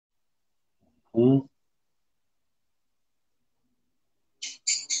Mm.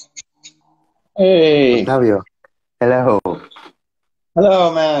 Hey, Octavio, hello.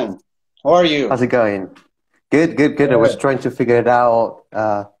 hello, man. How are How's you? it going? Good, good, good. I was Good. trying to figure it out,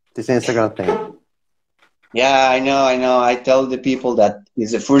 this Instagram thing. Yeah, I know. I tell the people that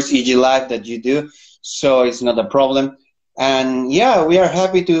it's the first EG live that you do, so it's not a problem. And yeah, we are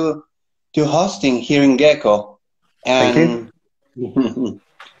happy to hosting here in Gecko. Thank you. And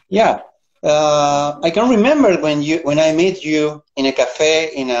yeah, I can remember when I met you in a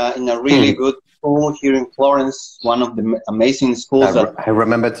cafe in a really Hmm. good school here in Florence, one of the amazing schools that. I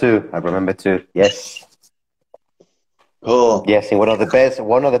remember too. I remember too. Yes, Cool. yes. In one of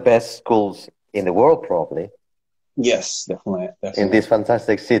the best schools in the world, probably Yes, definitely, in this definitely.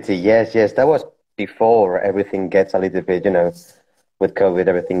 fantastic city. Yes, yes. That was before everything gets a little bit, with COVID,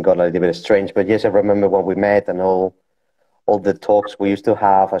 everything got a little bit strange. But yes, I remember when we met and all the talks we used to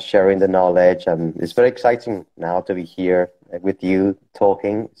have, sharing the knowledge, and it's very exciting now to be here with you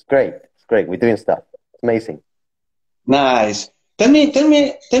talking. It's great. It's great. We're doing stuff. It's amazing. Nice. Tell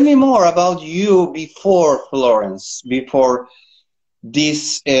me more about you before Florence, before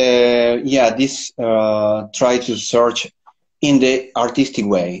this try to search in the artistic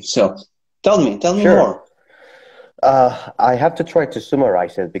way. So tell me Sure. more. I have to try to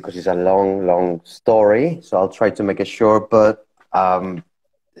summarize it because it's a long, long story. So I'll try to make it short. But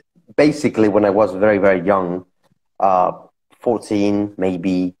basically, when I was very, very young, uh, 14,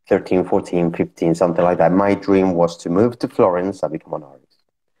 maybe 13, 14, 15, something like that, my dream was to move to Florence and become an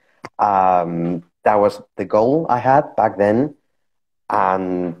artist. That was the goal I had back then.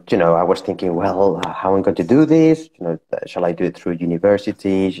 And, I was thinking, well, how am I going to do this? Shall I do it through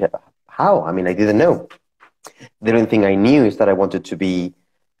university? How? I mean, I didn't know. The only thing I knew is that I wanted to be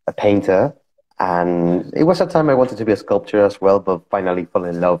a painter. And it was a time I wanted to be a sculptor as well, but finally fell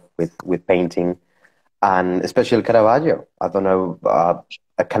in love with painting and especially Caravaggio. I don't know,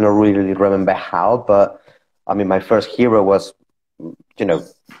 I cannot really remember how, but I mean, my first hero was, you know,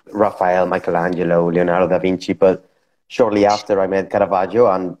 Raphael, Michelangelo, Leonardo da Vinci. But shortly after, I met Caravaggio,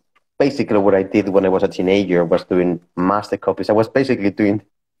 and basically what I did when I was a teenager was doing master copies. I was basically doing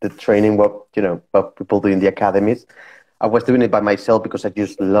the training what people do in the academies. I was doing it by myself because I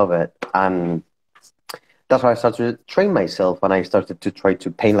just love it, and that's why I started to train myself, and I started to try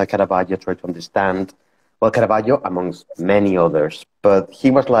to paint like Caravaggio, try to understand, well, Caravaggio amongst many others, but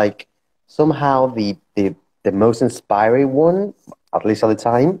he was like somehow the most inspiring one, at least at the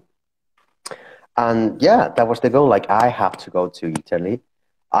time. And yeah, that was the goal. Like, I have to go to Italy.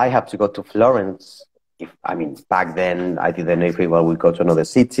 I have to go to Florence. If I mean, back then, I didn't know if I would go to another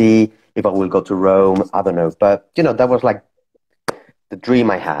city, if I will go to Rome. I don't know. But, that was like the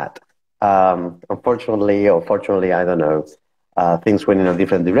dream I had. Unfortunately, or fortunately, I don't know. Things went in a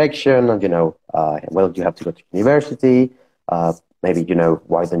different direction. And, well, you have to go to university. Maybe,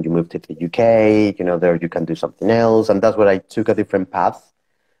 why don't you move to the UK? There you can do something else. And that's where I took a different path.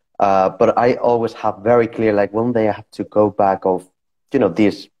 But I always have very clear, like one day I have to go back of,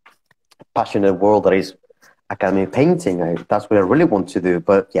 this passionate world that is academic painting. That's what I really want to do.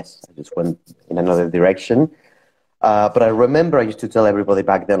 But yes, I just went in another direction. But I remember I used to tell everybody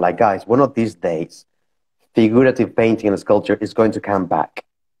back then, like, guys, one of these days, figurative painting and sculpture is going to come back.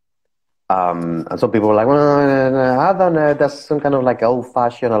 And some people were like, well, no, I don't know, that's some kind of like old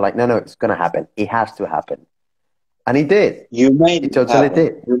fashioned, or like, no, it's going to happen. It has to happen. And it did. You made It it totally happen.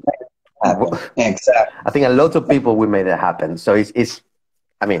 did. You made it happen. Exactly. I think a lot of people we made it happen. So it's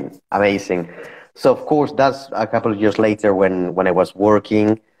I mean, amazing. So of course, that's a couple of years later when I was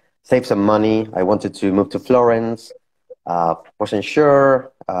working, saved some money. I wanted to move to Florence. Wasn't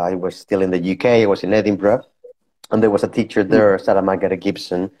sure. I was still in the UK. I was in Edinburgh, and there was a teacher there, Sarah Margaret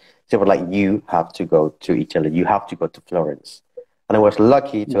Gibson. She was like, "You have to go to Italy. You have to go to Florence." And I was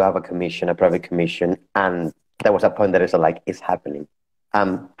lucky to have a commission, a private commission, and that was a point that is like, it's happening.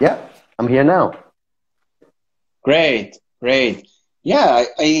 Yeah, I'm here now. Great, great. Yeah,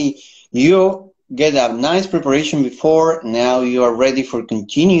 you get a nice preparation before. Now you are ready for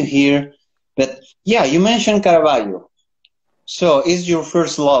continue here. But yeah, you mentioned Caravaggio. So is your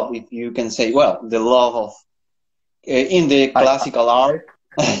first love, if you can say, well, the love of in the I classical art?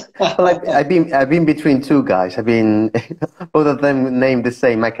 Well, I've been between two guys. I've been both of them named the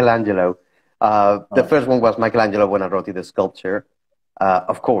same, Michelangelo. The Oh. first one was Michelangelo when I wrote the sculpture.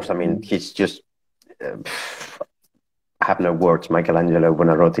 Of course, I mean he's just uh, I have no words. Michelangelo when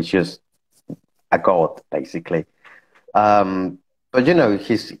I wrote, he's just a god basically. But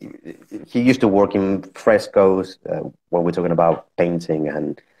he used to work in frescoes when we're talking about painting,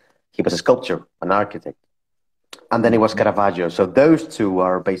 and he was a sculptor, an architect, and then it was Caravaggio. So those two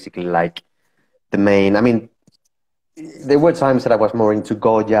are basically like the main. I mean, there were times that I was more into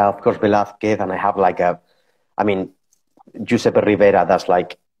Goya, of course, Velázquez, and I have like I mean, Giuseppe Rivera. That's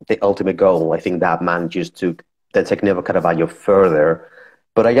like the ultimate goal. I think that man just took the technique of Caravaggio further.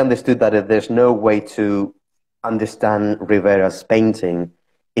 But I understood that there's no way to understand Rivera's painting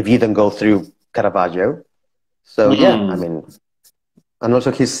if you don't go through Caravaggio. So yeah, I mean, and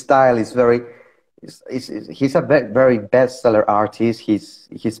also his style is very. He's a very bestseller artist.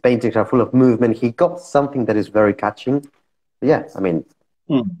 His paintings are full of movement. He got something that is very catching. Yeah, I mean.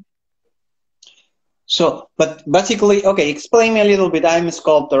 So, but basically, okay, explain me a little bit. I'm a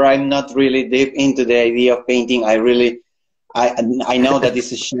sculptor. I'm not really deep into the idea of painting. I know that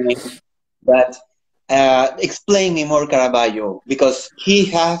this is shame, but explain me more Caravaggio, because he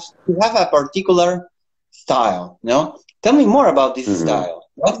have a particular style. No, tell me more about this style.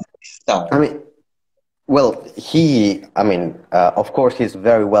 What is this style? I mean, well, of course, he's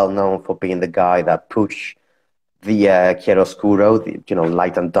very well known for being the guy that pushed the chiaroscuro,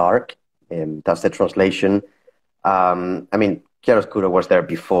 light and dark. That's the translation. I mean, chiaroscuro was there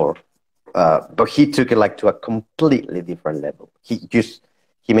before, but he took it like to a completely different level.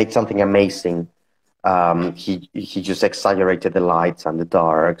 He made something amazing. He just exaggerated the lights and the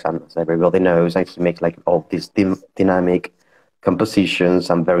darks, and as everybody knows, and he makes like all these dynamic compositions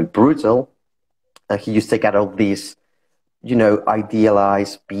and very brutal. And he just take out all this,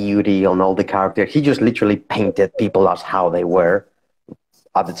 idealized beauty on all the characters. He just literally painted people as how they were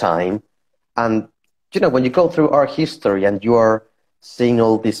at the time. And, when you go through art history and you are seeing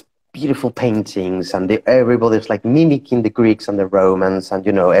all these beautiful paintings and everybody's like mimicking the Greeks and the Romans and,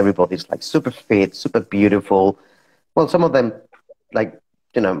 everybody's like super fit, super beautiful. Well, some of them, like,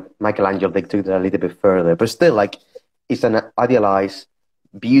 Michelangelo, they took it a little bit further, but still, like, it's an idealized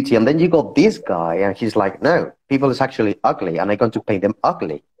beauty. And then you got this guy and he's like, no, people is actually ugly and I'm going to paint them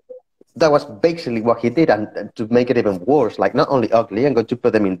ugly. That was basically what he did. And to make it even worse, like, not only ugly, I'm going to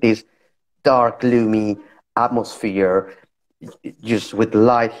put them in this dark, gloomy atmosphere, just with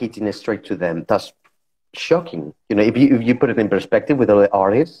light hitting straight to them. That's shocking. If you put it in perspective with other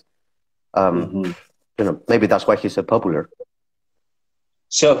artists, maybe that's why he's so popular.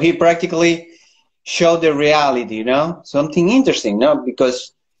 So he practically showed the reality, something interesting,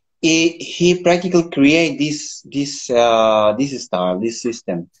 because he practically create this style, this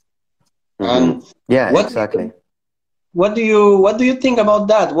system. And exactly. What do you think about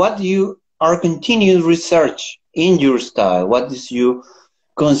that? What do you are continued research in your style? What is you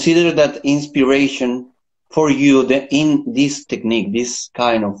consider that inspiration for you in this technique, this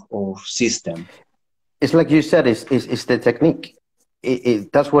kind of system? It's like you said, it's the technique.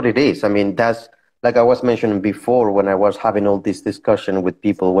 That's what it is. I mean, that's like I was mentioning before when I was having all this discussion with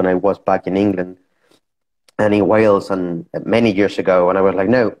people when I was back in England and in Wales and many years ago. And I was like,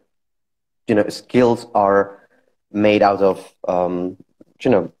 no, skills are made out of,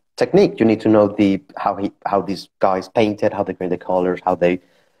 technique. You need to know how these guys painted, how they create the colors,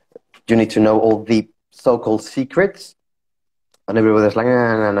 you need to know all the so-called secrets. And everybody's like,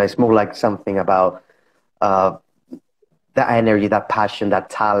 no, it's more like something about that energy, that passion, that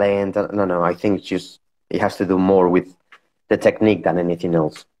talent. No, I think it has to do more with the technique than anything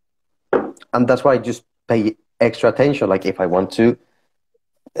else. And that's why I just pay extra attention. Like if I want to,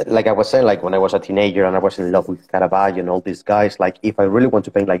 like I was saying, like when I was a teenager and I was in love with Caravaggio and all these guys, like if I really want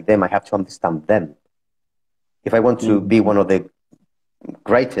to paint like them, I have to understand them. If I want to be one of the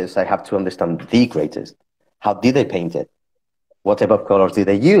greatest, I have to understand the greatest. How did they paint it? What type of colors did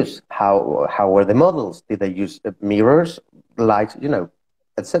they use? How were the models? Did they use mirrors, lights,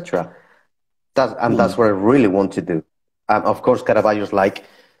 etc. That's what I really want to do. Of course, Caravaggio's like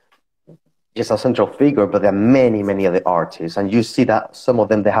just a central figure, but there are many, many other artists. And you see that some of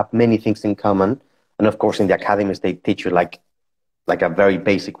them, they have many things in common. And of course, in the academies, they teach you like a very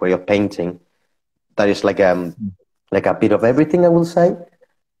basic way of painting. That is like a bit of everything, I will say.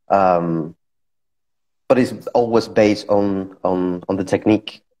 But it's always based on the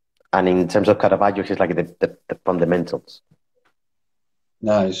technique. And in terms of Caravaggio, it's like the fundamentals.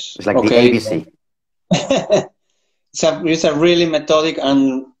 Nice. It's like the ABC. It's a really methodic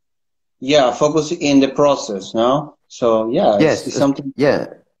and focus in the process, no? So it's something. Yeah,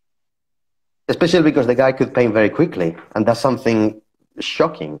 especially because the guy could paint very quickly, and that's something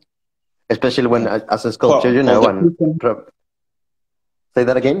shocking. Especially when, as a sculptor, say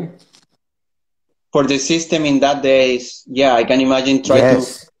that again. For the system in that days, I can imagine to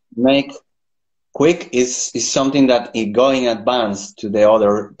make quick is something that it go in advance to the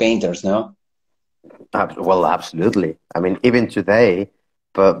other painters, no? Well, absolutely. I mean, even today,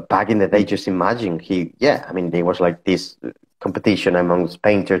 but back in the day, just imagine there was like this competition amongst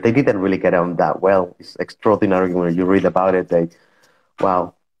painters. They didn't really get on that well. It's extraordinary when you read about it.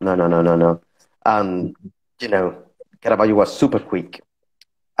 Wow, no, no, no, no, no. And, you know, Caravaggio was super quick.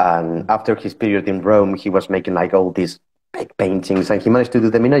 And after his period in Rome, he was making like all these big paintings, and he managed to do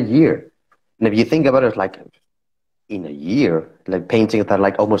them in a year. And if you think about it, like in a year, like paintings that are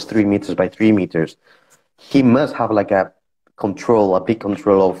like almost 3 meters by 3 meters, he must have like a big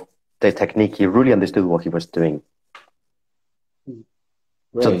control of the technique. He really understood what he was doing.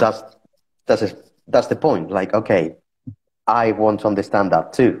 Great. So that's the point. Like, okay, I want to understand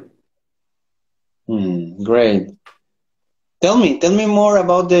that too. Great. Tell me more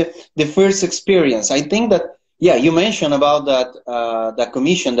about the first experience. I think that, yeah, you mentioned about that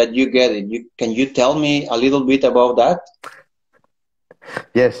commission that you get it. Can you tell me a little bit about that?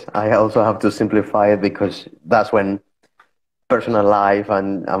 Yes, I also have to simplify it because that's when personal life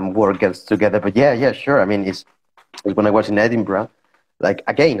and work gets together. But yeah, sure. I mean, it's when I was in Edinburgh. Like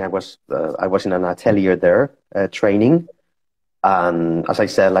again, I was in an atelier there training, and as I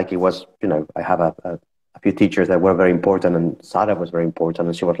said, like it was, you know, I have a few teachers that were very important, and Sarah was very important,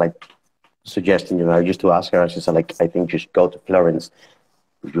 and she was like suggesting, you know, I used to ask her, and she said like, I think you should go to Florence.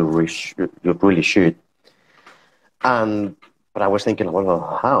 You really should. But I was thinking,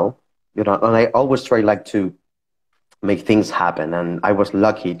 well, how? You know, and I always try like to make things happen, and I was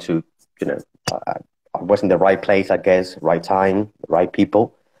lucky to, you know, I was in the right place, I guess, right time, right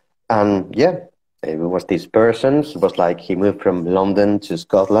people. And yeah, it was this person. It was like he moved from London to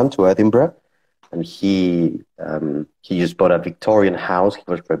Scotland to Edinburgh, and he just bought a Victorian house. He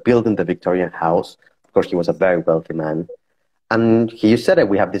was rebuilding the Victorian house. Of course, he was a very wealthy man. And he said that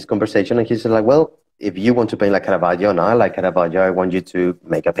we have this conversation, and he said like, well, if you want to paint like Caravaggio and I like Caravaggio, I want you to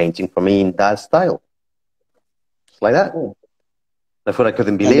make a painting for me in that style. It's like that. I thought I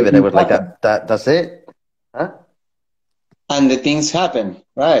couldn't believe it. I was like, that's it. Huh? And the things happen,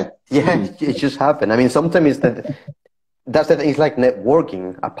 right? Yeah, it just happened. I mean, sometimes that's the thing. It's like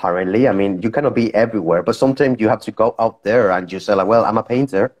networking, apparently. I mean, you cannot be everywhere, but sometimes you have to go out there and you say like, well, I'm a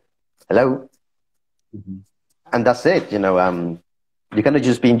painter. Hello. And that's it, you know. You cannot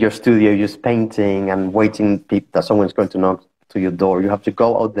just be in your studio just painting and waiting that someone's going to knock to your door. You have to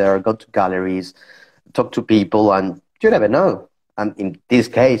go out there, go to galleries, talk to people, and you never know. And in this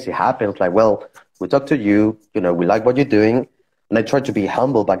case, it happens like, well, we talk to you, you know, we like what you're doing. And I tried to be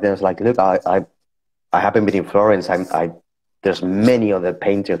humble back then. It's like, look, I haven't been in Florence. There's many other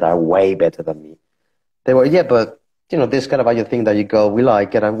painters that are way better than me. They were, yeah, but, you know, this kind of other thing that you go, we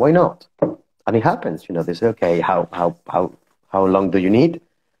like it, and why not? And it happens, you know, they say, okay, how long do you need?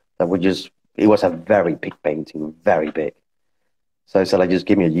 That it was a very big painting, very big. So I said, like, just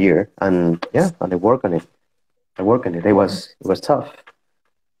give me a year, and yeah, and I work on it. It was tough.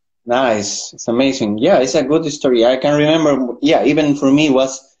 Nice. It's amazing. Yeah, it's a good story. I can remember, yeah, even for me, it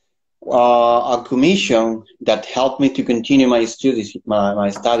was a commission that helped me to continue my studies, my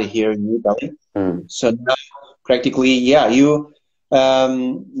study here in Italy. So now, practically, yeah, you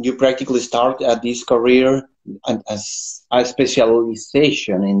practically start at this career as a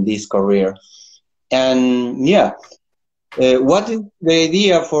specialization in this career. And yeah, what is the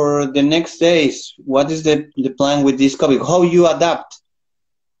idea for the next days? What is the plan with this topic? How you adapt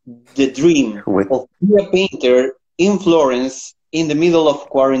the dream of being a painter in Florence in the middle of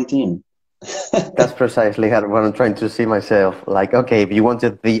quarantine? That's precisely what I'm trying to see myself. Like, okay, if you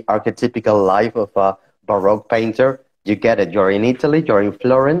wanted the archetypical life of a Baroque painter, you get it. You're in Italy, you're in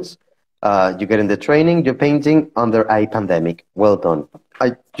Florence, you get in the training, you're painting under a pandemic. Well done.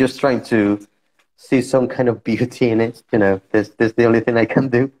 I'm just trying to see some kind of beauty in it. You know, this is the only thing I can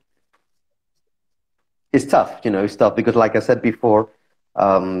do. It's tough, you know, it's tough because like I said before,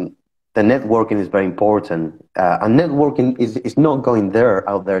 the networking is very important. And networking is not going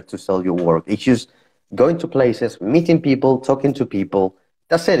out there to sell your work. It's just going to places, meeting people, talking to people.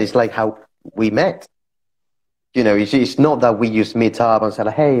 That's it. It's like how we met. You know, it's not that we just meet up and say,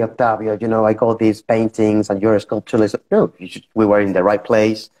 hey, Octavio, you know, I got these paintings and you're a sculpturist. No, we were in the right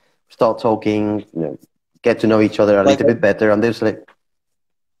place, start talking, you know, get to know each other a little bit better. And there's like,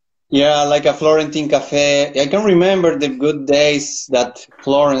 yeah, like a Florentine cafe. I can remember the good days that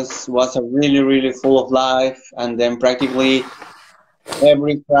Florence was a really, really full of life. And then practically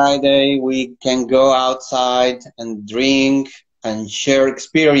every Friday we can go outside and drink and share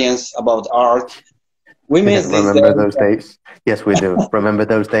experience about art. We miss these remember those days? Yes, we do. Remember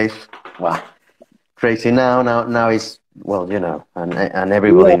those days? Wow. Crazy now it's, well, you know, and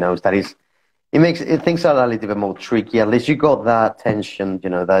everybody knows that it makes things are a little bit more tricky. At least you got that tension, you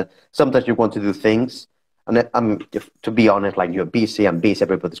know, that sometimes you want to do things. And to be honest, like you're busy, I'm busy,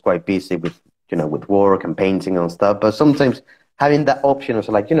 everybody's quite busy with, with work and painting and stuff. But sometimes having that option of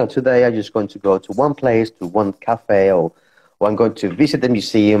like, today I'm just going to go to one place, to one cafe, or I'm going to visit the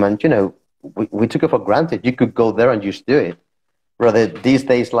museum, and we took it for granted. You could go there and just do it. Rather these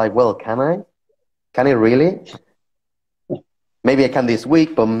days, like, well, can I? Can I really? Maybe I can this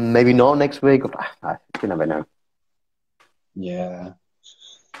week, but maybe not next week. You never know. Yeah.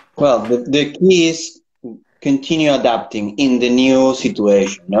 Well, the key is continue adapting in the new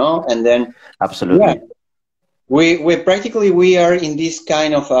situation, no? And then, absolutely. Yeah, we practically we are in this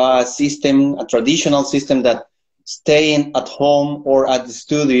kind of a system, a traditional system that staying at home or at the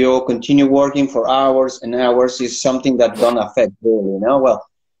studio, continue working for hours and hours is something that don't affect really, Well,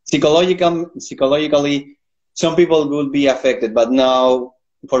 psychologically, some people will be affected, but now,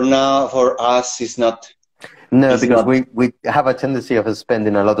 for us, it's not. No, because we have a tendency of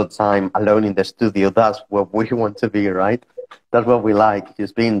spending a lot of time alone in the studio. That's what we want to be, right? That's what we like,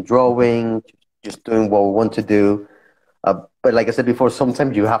 just being drawing, just doing what we want to do. But like I said before,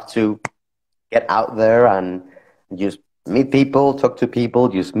 sometimes you have to get out there and just meet people, talk to people,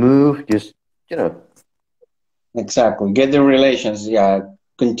 just move, Exactly. Get the relations, yeah.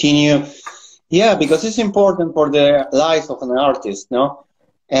 Continue. Yeah, because it's important for the life of an artist, no?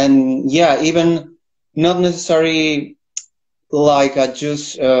 And yeah, even not necessarily like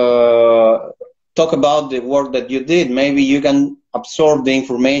just talk about the work that you did. Maybe you can absorb the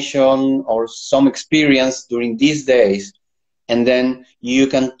information or some experience during these days, and then you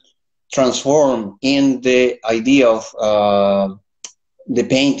can transform in the idea of the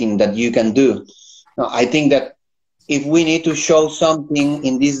painting that you can do. Now, I think that if we need to show something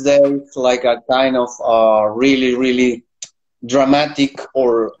in these days, like a kind of really, really dramatic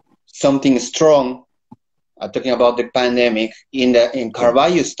or something strong, talking about the pandemic, in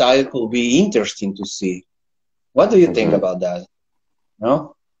Caravaggio style could be interesting to see. What do you think about that?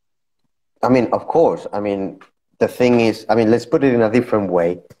 No? I mean, of course. I mean, the thing is, let's put it in a different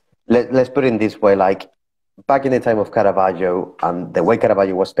way. Let's put it in this way, like back in the time of Caravaggio and the way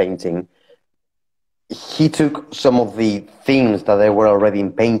Caravaggio was painting, he took some of the themes that they were already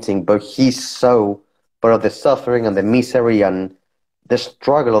in painting, but he saw part of the suffering and the misery and the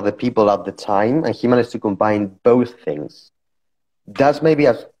struggle of the people at the time, and he managed to combine both things. That's maybe,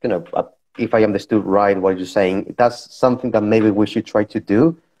 as if I understood right what you're saying, that's something that maybe we should try to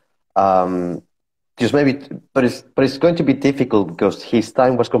do. Just maybe, but it's going to be difficult because his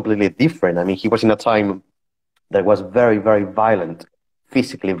time was completely different. I mean, he was in a time that was very, very violent,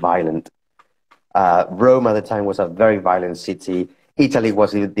 physically violent. Rome at the time was a very violent city. Italy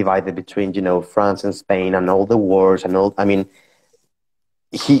was divided between, France and Spain and all the wars and all. I mean,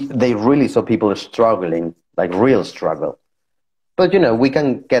 they really saw people struggling, like real struggle. But, we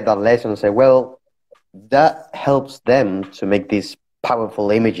can get that lesson and say, well, that helps them to make these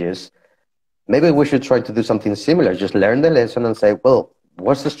powerful images. Maybe we should try to do something similar. Just learn the lesson and say, well,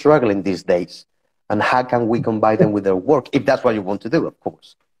 what's the struggle in these days? And how can we combine them with their work? If that's what you want to do, of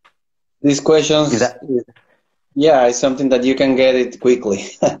course. These questions, it's something that you can get it quickly.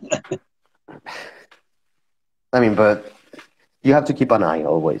 I mean, but you have to keep an eye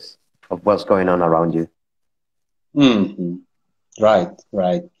always of what's going on around you. Mm-hmm.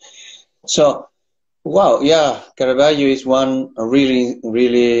 Right. So, wow, yeah, Caravaggio is one really,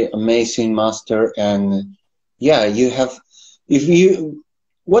 really amazing master, and yeah, you have, if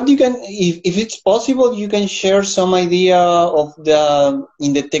it's possible, you can share some idea of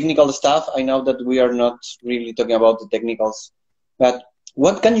in the technical stuff. I know that we are not really talking about the technicals, but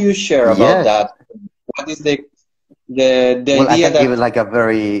what can you share about that? What is the idea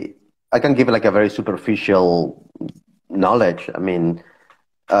I can give it like a very superficial knowledge. I mean,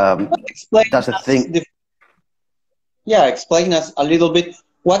 that's the thing. Explain us a little bit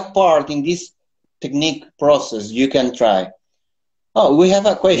what part in this technique process you can try. Oh, we have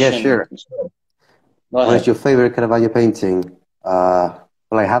a question. Yeah, sure. What is your favorite Caravaggio painting? Well,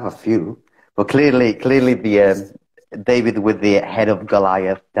 I have a few, but clearly the David with the head of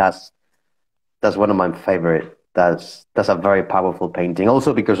Goliath. That's one of my favorite. That's a very powerful painting.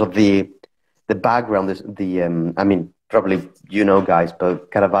 Also because of the background. I mean, probably guys,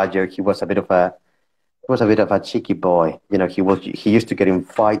 but Caravaggio, he was a bit of a cheeky boy. He used to get in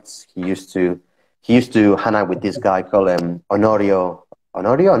fights. He used to hang out with this guy called Honorio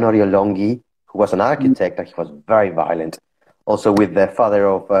Longhi, who was an architect, and he was very violent. Also with the father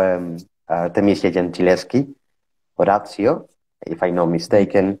of Temisia Gentileschi, Orazio, if I'm not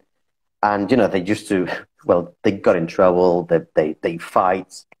mistaken. And, they used to, they got in trouble, they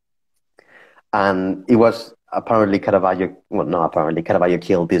fight. And it was apparently Caravaggio, Caravaggio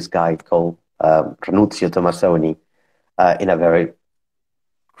killed this guy called Ranuzio Tommasoni in a very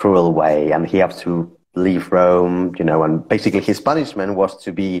cruel way, and he has to leave Rome, you know, and basically his punishment was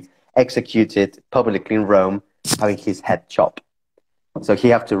to be executed publicly in Rome, having his head chopped. So he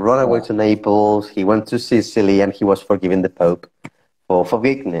had to run away to Naples. He went to Sicily, and he was forgiving the Pope for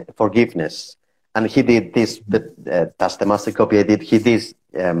forgiveness. And he did this. That's the master copy I did. He did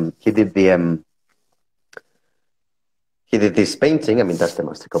this painting. I mean, that's the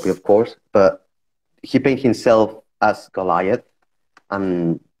master copy, of course. But he painted himself as Goliath,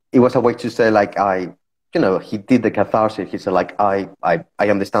 and it was a way to say, like, he did the catharsis. He said, like, I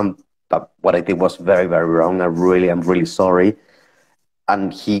understand that what I did was very, very wrong. I'm really sorry.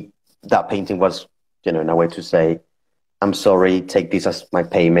 And that painting was, in a way to say, I'm sorry, take this as my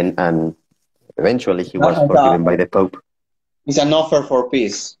payment. And eventually he was forgiven by the Pope. It's an offer for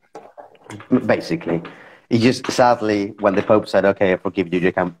peace. Basically. He just, sadly, when the Pope said, okay, I forgive you,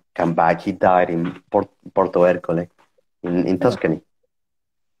 you can come back, he died in Porto Ercole in Tuscany.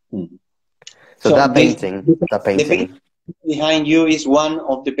 Mm-hmm. So that painting the painting behind you is one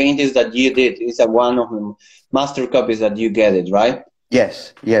of the paintings that you did. It's one of the master copies that you get it, right?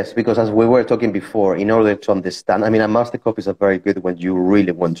 Yes, because as we were talking before, in order to understand, I mean, a master copies are very good when you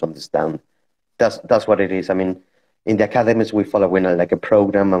really want to understand. That's what it is. I mean, in the academies we follow like a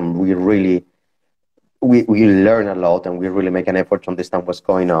program, and we really we learn a lot, and we really make an effort to understand what's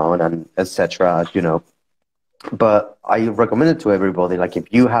going on, and etc. But I recommend it to everybody. Like,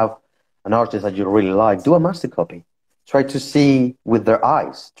 if you have an artist that you really like, do a master copy. Try to see with their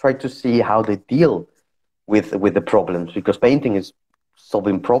eyes. Try to see how they deal with the problems, because painting is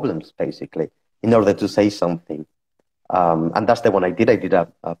solving problems, basically, in order to say something. And that's the one I did. I did a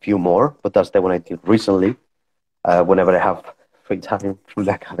few more, but that's the one I did recently, whenever I have free time from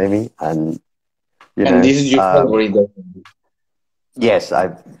the academy. And this is your favorite? Yes,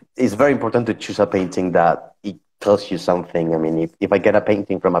 it's very important to choose a painting that it tells you something. I mean, if I get a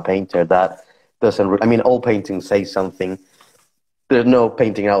painting from a painter that doesn't... I mean, all paintings say something. There's no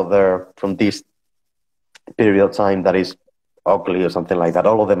painting out there from this period of time that is ugly or something like that.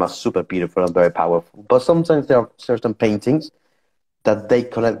 All of them are super beautiful and very powerful. But sometimes there are certain paintings that they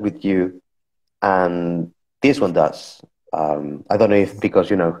connect with you, and this one does. I don't know if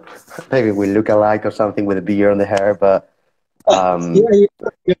because, maybe we look alike or something with the beard and the hair, but... yeah, you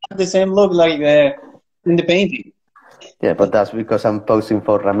have the same look like in the painting. Yeah, but that's because I'm posing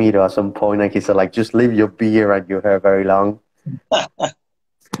for Ramiro at some point, and he said, like, just leave your beard and your hair very long.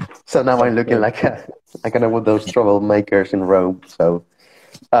 So now I'm looking like one of those troublemakers in Rome. So,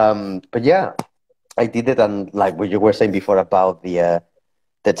 but yeah, I did it, and like what you were saying before about the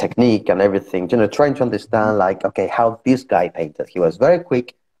technique and everything, trying to understand, like, okay, how this guy painted. He was very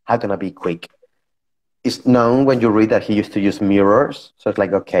quick. How can I be quick? It's known when you read that he used to use mirrors. So it's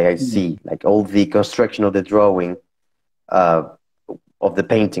like, okay, I see, like, all the construction of the drawing, of the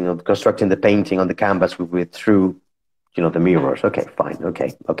painting, of constructing the painting on the canvas through, the mirrors. Okay, fine.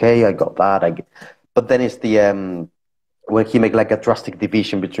 Okay, I got that. But then it's the when he make like a drastic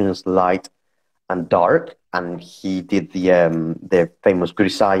division between light and dark, and he did the famous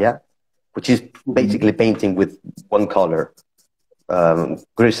grisaille, which is basically painting with one color.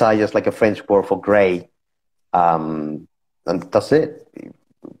 Grisaille is like a French word for gray, and that's it.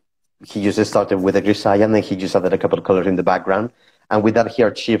 He just started with a grisaille, and then he just added a couple of colors in the background. And with that, he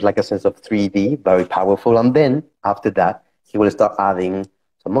achieved like a sense of 3D, very powerful. And then after that, he will start adding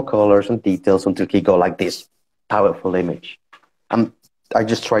some more colors and details until he got like this powerful image. And I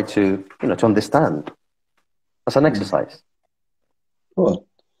just try to, to understand as an exercise. Cool.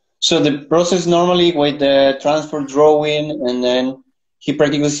 So the process normally with the transfer drawing, and then he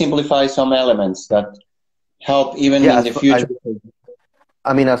practically simplifies some elements that help even in the future.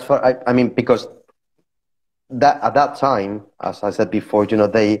 Because at that time, as I said before,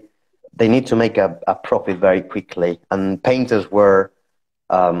 they need to make a profit very quickly, and painters were,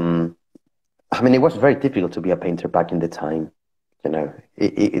 it was very difficult to be a painter back in the time.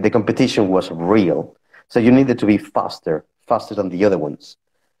 The competition was real, so you needed to be faster than the other ones.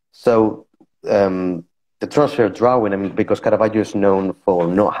 So the transfer drawing, because Caravaggio is known for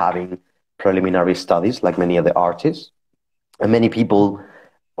not having preliminary studies like many other artists, and many people,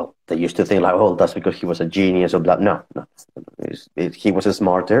 well, they used to think like, oh, that's because he was a genius or blah. No. He was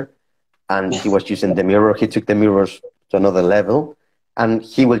smarter, and he was using the mirror. He took the mirrors to another level, and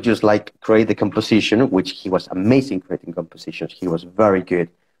he will just like create the composition, which he was amazing creating compositions. He was very good,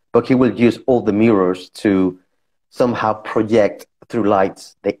 but he will use all the mirrors to somehow project through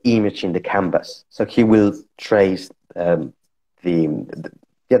lights the image in the canvas. So he will trace what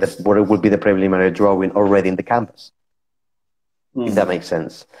it would be the preliminary drawing already in the canvas. If that makes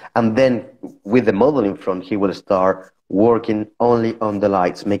sense. And then with the model in front, he will start working only on the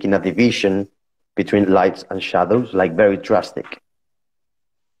lights, making a division between lights and shadows, like very drastic.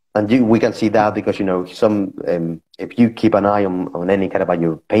 And we can see that because, you know, if you keep an eye on any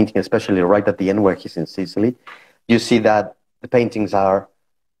Caravaggio painting, especially right at the end where he's in Sicily, you see that the paintings are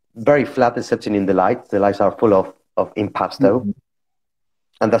very flat, excepting in the lights. The lights are full of impasto. Mm-hmm.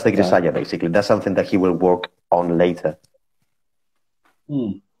 And that's the Grisaya, basically. That's something that he will work on later.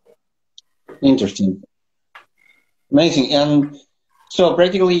 Interesting. Amazing. And so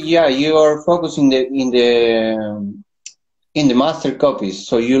practically, yeah, you are focusing in the master copies.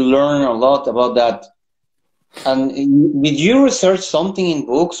 So you learn a lot about that. And did you research something in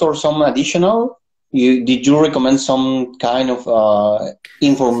books or some additional? Did you recommend some kind of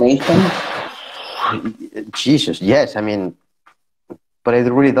information? Jesus, yes. I mean, but I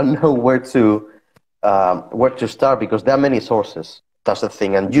really don't know where to start because there are many sources. That's the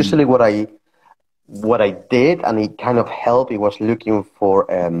thing. And usually what I did, and it kind of helped, it was looking for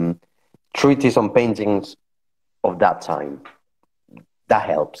treatises on paintings of that time. That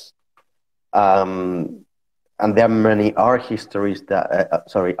helps. And there are many art history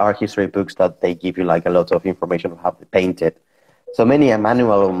books that they give you like a lot of information on how to paint it. So many a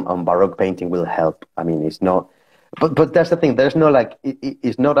manual on Baroque painting will help. I mean, it's not, but that's the thing. There's no like,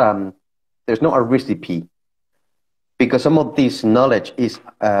 there's not a recipe, because some of this knowledge is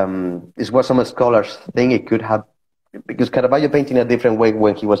what some scholars think it could have, because Caravaggio painted in a different way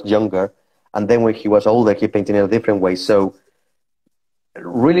when he was younger, and then when he was older, he painted in a different way. So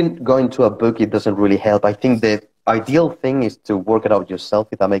really going to a book, it doesn't really help. I think the ideal thing is to work it out yourself,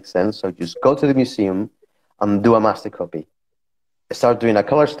 if that makes sense. So just go to the museum and do a master copy. Start doing a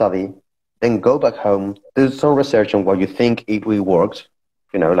color study, then go back home, do some research on what you think it really works.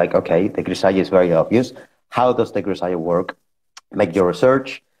 You know, like, okay, the Grisaya is very obvious. How does the Grisaya work? Make your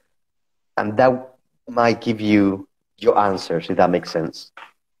research, and that might give you your answers, if that makes sense.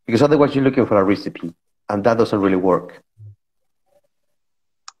 Because otherwise you're looking for a recipe, and that doesn't really work.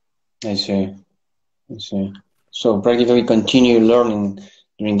 I see. So practically continue learning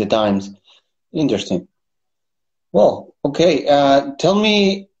during the times. Interesting. Well, okay. Tell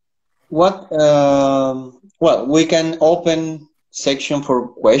me what. Well, we can open section for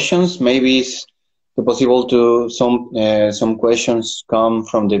questions. Maybe it's possible to some questions come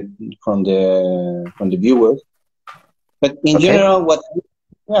from the viewers. But in general, what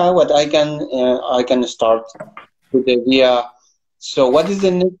I can start with the idea. So, what is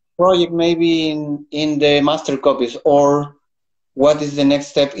the next project? Maybe in the master copies, or what is the next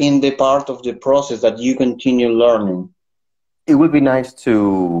step in the part of the process that you continue learning? It would be nice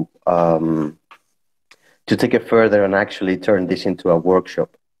to take it further and actually turn this into a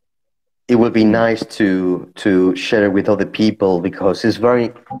workshop. It would be nice to share it with other people, because it's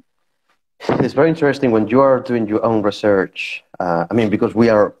very interesting when you are doing your own research. I mean, because we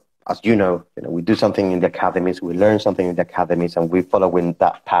are, as you know, we do something in the academies, we learn something in the academies, and we follow in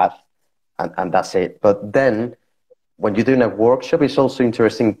that path, and that's it. But then when you're doing a workshop, it's also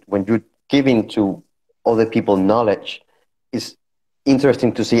interesting when you're giving to other people knowledge. It's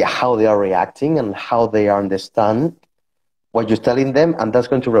interesting to see how they are reacting and how they understand what you're telling them, and that's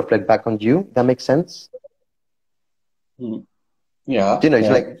going to reflect back on you. That makes sense? Yeah.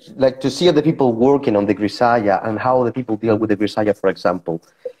 It's like to see other people working on the Grisaya and how the people deal with the Grisaya, for example.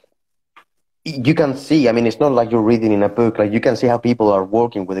 You can see, I mean, it's not like you're reading in a book, like you can see how people are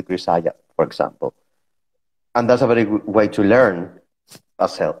working with the Grisaya, for example. And that's a very good way to learn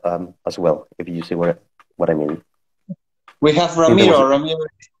as well, if you see what I mean. We have Ramiro.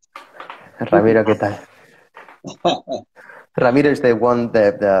 Ramiro, ¿qué tal? Ramiro is the one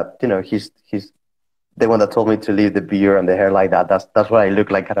that he's the one that told me to leave the beard and the hair like that. That's what I look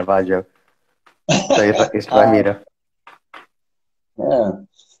like, Caravaggio. So it's Ramiro. Yeah.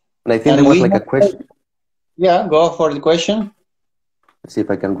 And I think there was like a question. Yeah, go for the question. Let's see if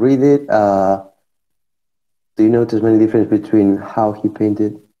I can read it. Do you notice many difference between how he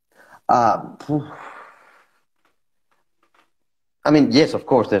painted? I mean, yes, of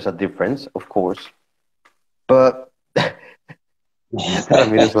course, there's a difference, of course. But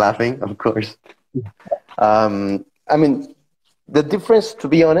Ramiro's laughing, of course. I mean, the difference, to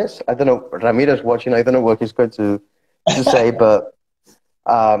be honest, I don't know, Ramiro's watching, I don't know what he's going to say, but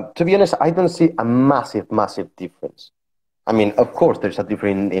to be honest, I don't see a massive difference. I mean, of course, there's a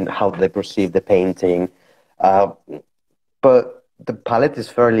difference in how they perceive the painting, but the palette is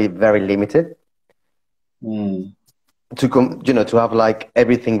very limited. To have like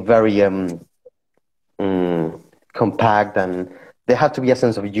everything very compact, and there had to be a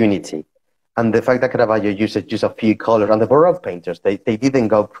sense of unity. And the fact that Caravaggio used just a few colors, and the Baroque painters, they didn't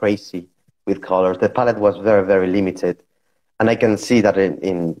go crazy with colors. The palette was very, very limited. And I can see that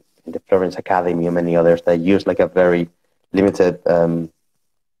in the Florence Academy and many others, they use like a very limited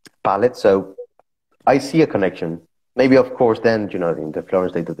palette. So I see a connection. Maybe, of course, then, you know, in the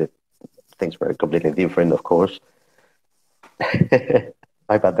Florence, they do the things very completely different, of course.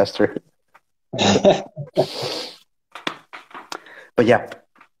 My bad, that's true. But yeah.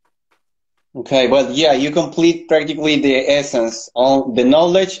 Okay, well, yeah, you complete practically the essence, all the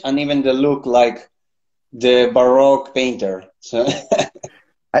knowledge and even the look like the Baroque painter. So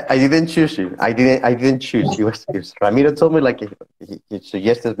I didn't choose you. I didn't choose. It was Ramiro told me, like, he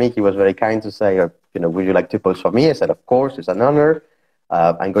suggested me. He was very kind to say, you know, would you like to pose for me? I said, of course, it's an honor.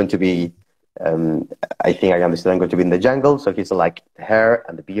 I'm going to be, I think I understood I'm going to be in the jungle. So he's like, the hair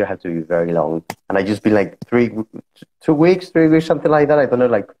and the beard have to be very long. And I just been like 2 weeks, 3 weeks, something like that. I don't know,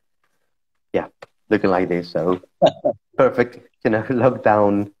 like, yeah, looking like this. So perfect, you know,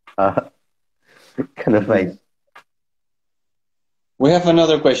 lockdown kind of face. we have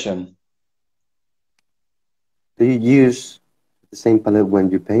another question. Do you use the same palette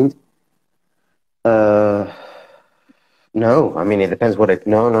when you paint? No. I mean, it depends what it.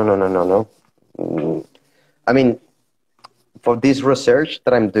 No. I mean, for this research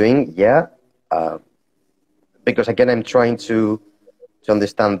that I'm doing, yeah, because again, I'm trying to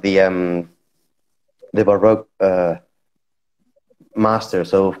understand the Baroque master.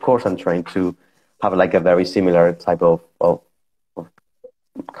 So of course, I'm trying to have like a very similar type of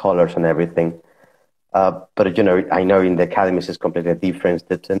colors and everything. But you know, I know in the academies it's completely different.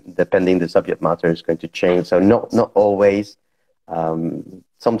 Depending the subject matter is going to change. So not always.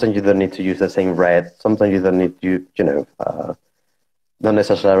 Sometimes you don't need to use the same red. Sometimes you don't need to, you know, not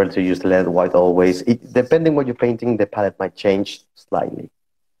necessarily to use lead white always. Depending what you're painting, the palette might change slightly.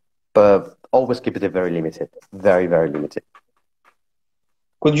 But always keep it very limited. Very, very limited.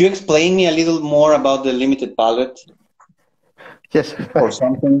 Could you explain me a little more about the limited palette? Yes. Or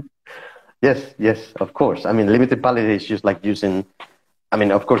something? Yes, of course. I mean, limited palette is just like using, I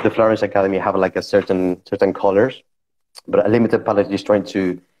mean, of course, the Florence Academy have like a certain colors, but a limited palette is trying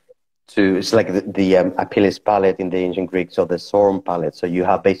to it's like the Apelles palette in the ancient Greek, so the Sorm palette. So you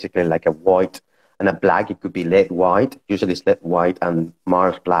have basically like a white and a black. It could be lead white, usually it's lead white and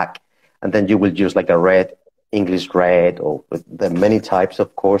Mars black. And then you will use like a red, English red, or the many types,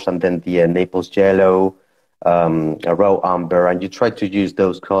 of course, and then the Naples yellow, a raw amber, and you try to use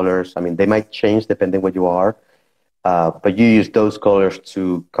those colors. I mean, they might change depending where you are, but you use those colors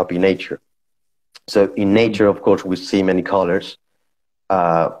to copy nature. So in nature, of course, we see many colors,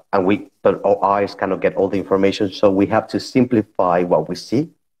 but our eyes cannot get all the information, so we have to simplify what we see,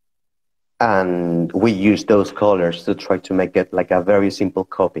 and we use those colors to try to make it like a very simple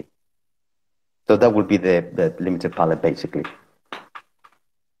copy. So that would be the limited palette, basically.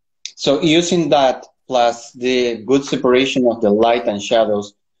 So using that plus the good separation of the light and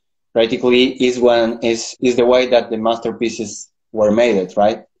shadows, practically is the way that the masterpieces were made,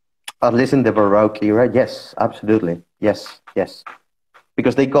 right? At least in the Baroque era, yes, absolutely, yes.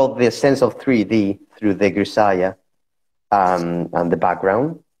 Because they got the sense of 3D through the grisaille and the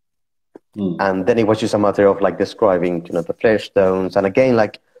background, and then it was just a matter of like describing, you know, the flesh tones, and again,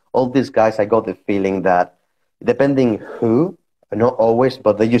 like all these guys, I got the feeling that depending who, not always,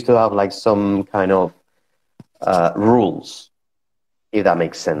 but they used to have like some kind of rules, if that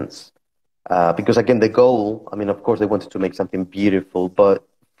makes sense. Because again, the goal, I mean, of course, they wanted to make something beautiful, but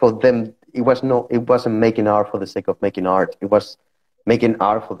for them, it wasn't making art for the sake of making art. It was making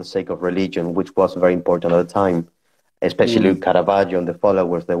art for the sake of religion, which was very important at the time, especially Caravaggio and the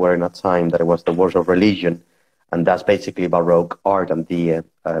followers. They were in a time that it was the wars of religion, and that's basically Baroque art and the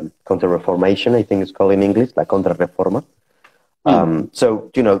Counter-Reformation, I think it's called in English, la Contra-Reforma. So,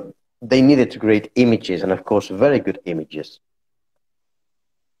 you know, they needed to create images, and of course, very good images.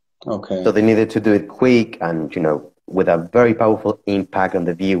 Okay. So they needed to do it quick and, you know, with a very powerful impact on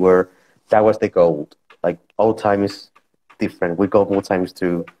the viewer. That was the goal. Like, all time is different. We got more times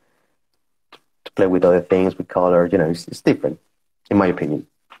to play with other things, with color. You know, it's different, in my opinion.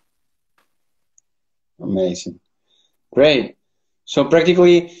 Amazing. Great. So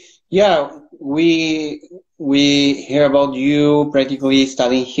practically, yeah, we hear about you practically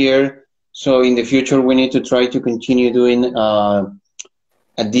studying here. So in the future, we need to try to continue doing a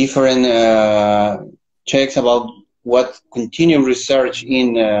different checks about what continue research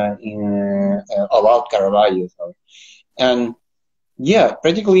in about Caravaggio. Sorry. And yeah,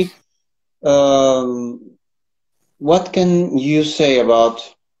 practically, what can you say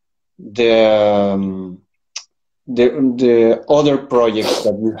about the other projects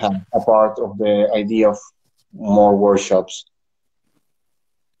that you have apart of the idea of more workshops?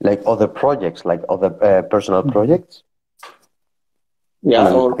 Like other projects, like other personal projects. I Yeah,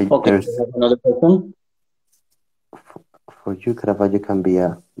 mean, or okay, we there's have another person. for you, Caravaggio can be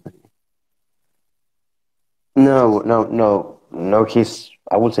a no, no, no, no. He's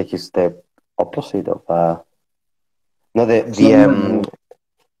I would say he's the opposite of no the Some,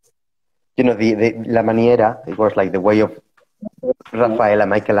 you know the la maniera. It was like the way of Raphael and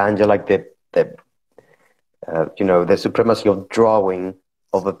Michelangelo, like the you know, the supremacy of drawing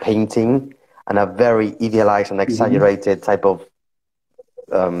of a painting and a very idealized and exaggerated type of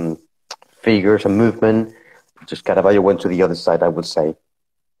um, figures and movement. Just Caravaggio went to the other side, I would say.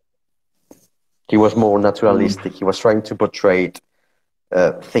 He was more naturalistic. He was trying to portray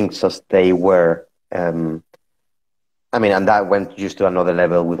things as they were. I mean, and that went just to another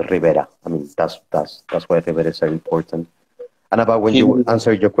level with Rivera. I mean, that's why Rivera is so important. And about when you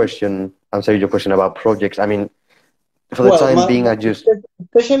answer your question about projects, I mean, for the well, time being, I just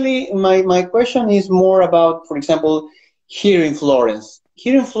especially my question is more about, for example, here in Florence.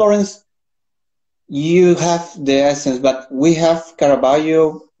 Here in Florence, you have the essence, but we have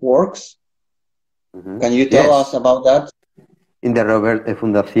Caravaggio works. Can you tell us yes, about that? in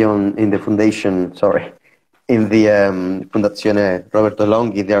the foundation, sorry, in the Fondazione Roberto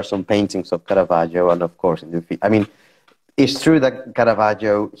Longhi, there are some paintings of Caravaggio, and of course, I mean, it's true that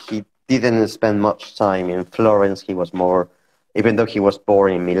Caravaggio, he didn't spend much time in Florence. He was more, even though he was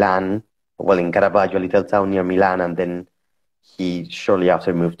born in Milan, well, in Caravaggio, a little town near Milan, and then he shortly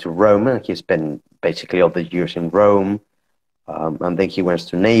after moved to Rome, and he spent basically all the years in Rome, and then he went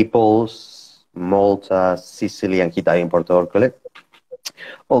to Naples, Malta, Sicily, and he died in Porto Ercole.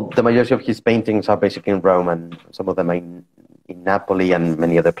 Well, the majority of his paintings are basically in Rome, and some of them are in Napoli and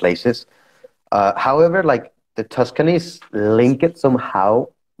many other places. However, like the Tuscany is linked somehow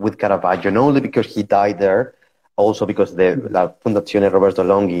with Caravaggio, not only because he died there, also because the La Fondazione Roberto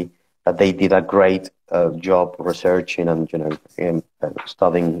Longhi, that they did a great job researching and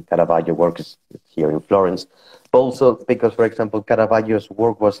studying Caravaggio works here in Florence. But also because, for example, Caravaggio's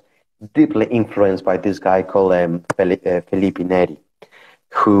work was deeply influenced by this guy called Felipe Neri,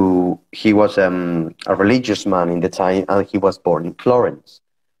 who he was a religious man in the time, and he was born in Florence,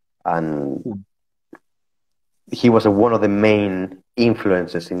 and he was one of the main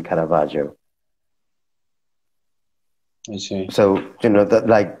influences in Caravaggio. I see. So you know that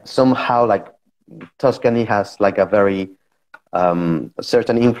like somehow like Tuscany has like a very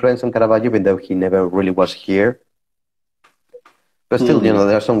certain influence on Caravaggio, even though he never really was here. But still, you know,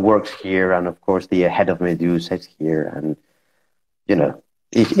 there are some works here, and of course the head of Medusa is here, and you know,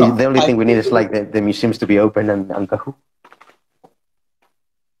 the only thing we need is like the museums to be open and go.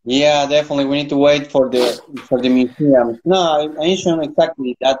 Yeah, definitely. We need to wait for the museum. No, I mentioned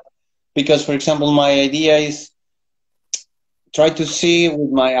exactly that because, for example, my idea is try to see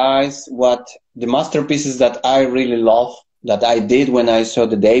with my eyes what the masterpieces that I really love that I did when I saw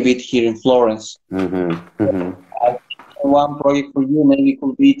the David here in Florence. One project for you maybe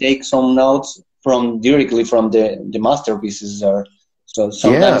could be take some notes directly from the masterpieces there. So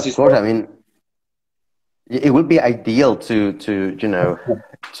sometimes Of course. I mean, it would be ideal to you know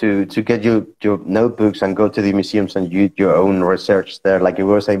to get your notebooks and go to the museums and do your own research there, like you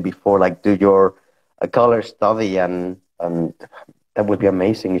were saying before, like do your color study, and that would be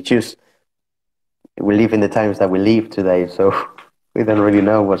amazing. It's just we live in the times that we live today, so we don't really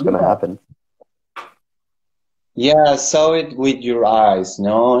know what's going to happen. Yeah, saw it with your eyes,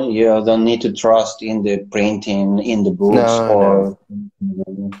 no? You don't need to trust in the printing, in the books, or...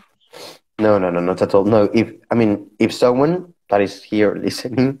 No, not at all. No, if someone that is here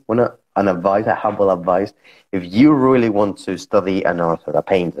listening want an advice, a humble advice, if you really want to study an author, a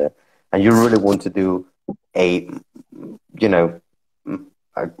painter, and you really want to do a, you know,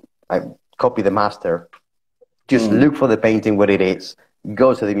 I copy the master, just look for the painting what it is,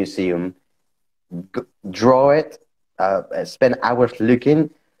 go to the museum, draw it, spend hours looking,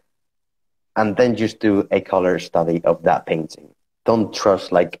 and then just do a color study of that painting. Don't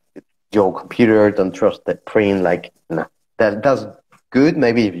trust like your computer, don't trust the print, like no. That's good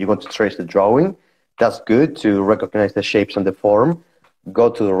maybe if you want to trace the drawing, that's good to recognize the shapes and the form. Go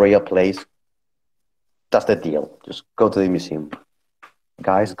to the real place. That's the deal. Just go to the museum.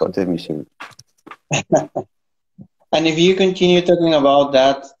 Guys, go to the museum. And if you continue talking about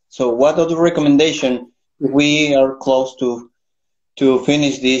that, so what other recommendation, if we are close to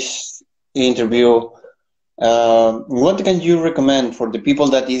finish this interview, what can you recommend for the people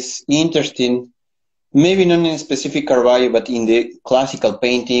that is interested, maybe not in specific Caravaggio, but in the classical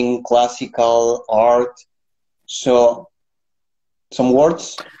painting, classical art? So, some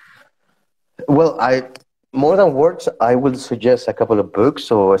words? Well, more than words, I would suggest a couple of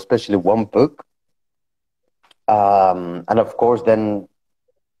books, or especially one book. And of course, then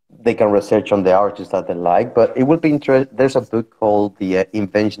they can research on the artists that they like. But it would be interesting. There's a book called The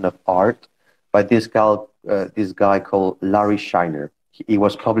Invention of Art by this guy called Larry Shiner. He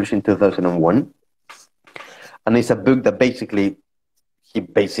was published in 2001. And it's a book that he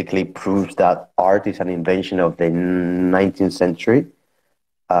basically proves that art is an invention of the 19th century,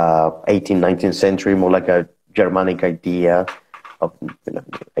 18th, 19th century, more like a Germanic idea of,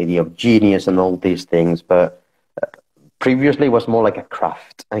 idea of genius and all these things. But previously it was more like a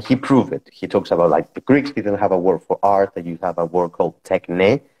craft, and he proved it. He talks about, like, the Greeks didn't have a word for art, that you have a word called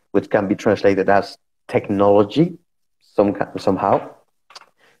techne, which can be translated as technology somehow.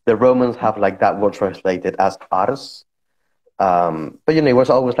 The Romans have, like, that word translated as ars. But, it was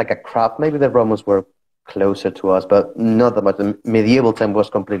always like a craft. Maybe the Romans were closer to us, but not that much. The medieval time was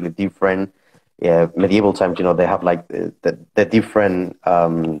completely different. Yeah, medieval times, they have, like, the different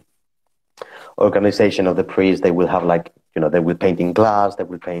organization of the priests. They will have, like, they will paint in glass, they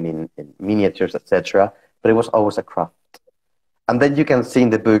will paint in miniatures, etc. But it was always a craft. And then you can see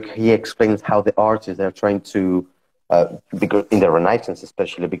in the book, he explains how the artists, they're trying to, because in the Renaissance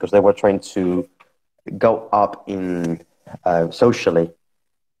especially, because they were trying to go up in socially,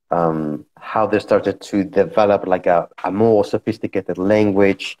 how they started to develop, like, a more sophisticated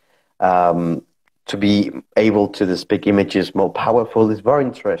language, to be able to speak images more powerful. Is very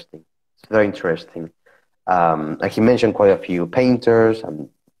interesting. It's very interesting. And he mentioned quite a few painters, and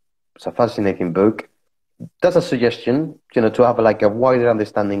it's a fascinating book. That's a suggestion, to have, like, a wider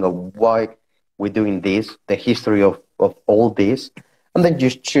understanding of why we're doing this, the history of all this, and then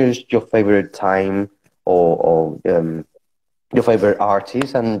just choose your favorite time or your favorite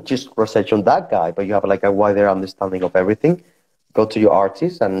artist and just research on that guy. But you have, like, a wider understanding of everything. Go to your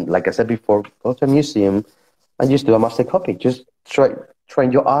artist, and, like I said before, go to a museum and just do a master copy. Just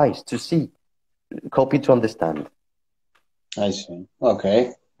train your eyes to see, copy to understand. I see.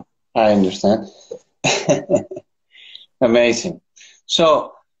 Okay, I understand. Amazing.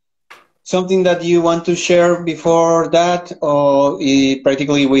 So, something that you want to share before that, or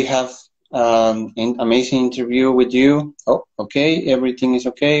practically we have an amazing interview with you. Oh, okay, everything is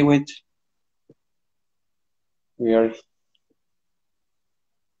okay with. We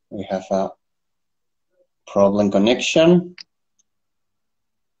have a problem connection.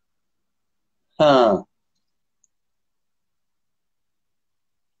 Huh.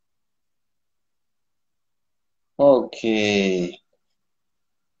 Okay.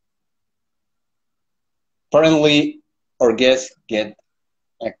 Apparently, our guest get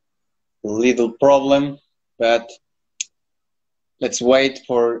a little problem, but let's wait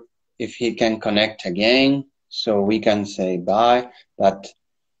for if he can connect again so we can say bye. But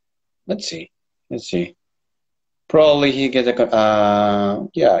let's see. Probably he get a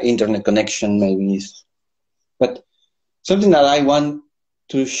internet connection maybe. But something that I want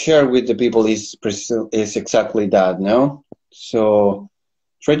to share with the people is exactly that, no? So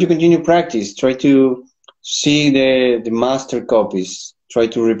try to continue practice. Try to see the master copies. Try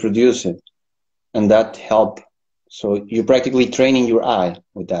to reproduce it, and that help. So you're practically training your eye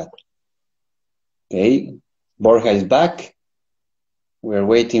with that. Okay, Borja is back. We're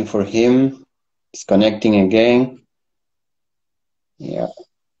waiting for him. It's connecting again. Yeah.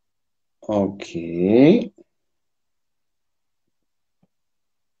 Okay.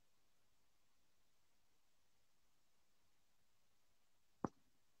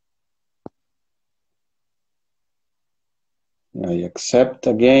 I accept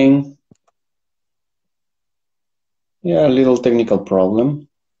again. Yeah, a little technical problem,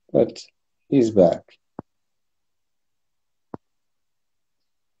 but he's back.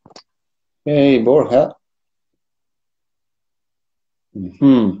 Hey, Borja.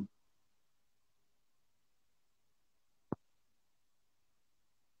 Mm-hmm.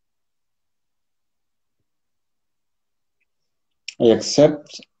 I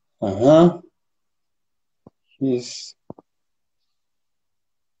accept. He's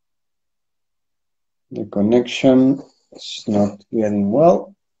the connection is not getting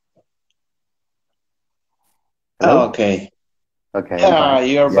well. Hello? Okay. Okay. Yeah,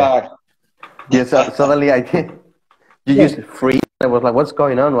 you're back. Yes, suddenly I did. You just freeze. I was like, what's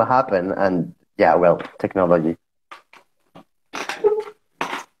going on? What happened? And yeah, well, technology.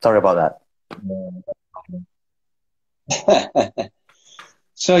 Sorry about that.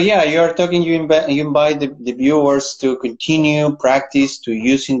 So yeah, you're talking, you invite the viewers to continue practice to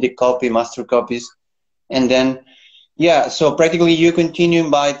using the copy, master copies. And then, yeah, so practically you continue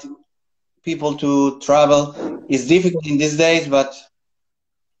invite people to travel. It's difficult in these days, but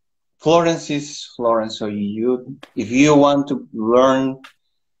Florence is Florence. So if you want to learn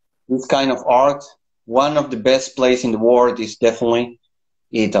this kind of art, one of the best places in the world is definitely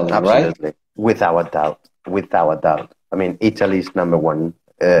Italy, right? Absolutely, without a doubt, without a doubt. I mean, Italy is number one.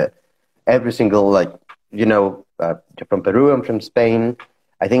 Every single, like, you're from Peru, I'm from Spain.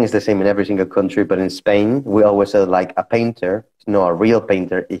 I think it's the same in every single country, but in Spain, we always say like a painter is not a real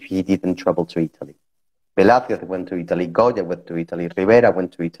painter if he didn't travel to Italy. Velázquez went to Italy, Goya went to Italy, Rivera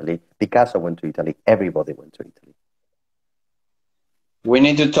went to Italy, Picasso went to Italy, everybody went to Italy. We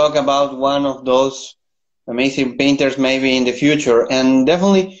need to talk about one of those amazing painters maybe in the future. And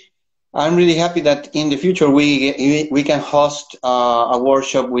definitely, I'm really happy that in the future we can host a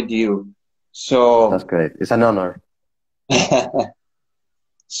workshop with you. That's So, great. It's an honor.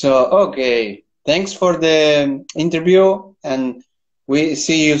 so okay. Thanks for the interview, and we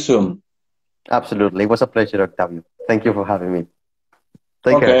see you soon. Absolutely. It was a pleasure, Octavio. Thank you for having me.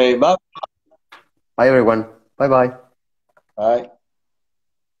 Take care. Okay, bye. Bye, everyone. Bye-bye. Bye.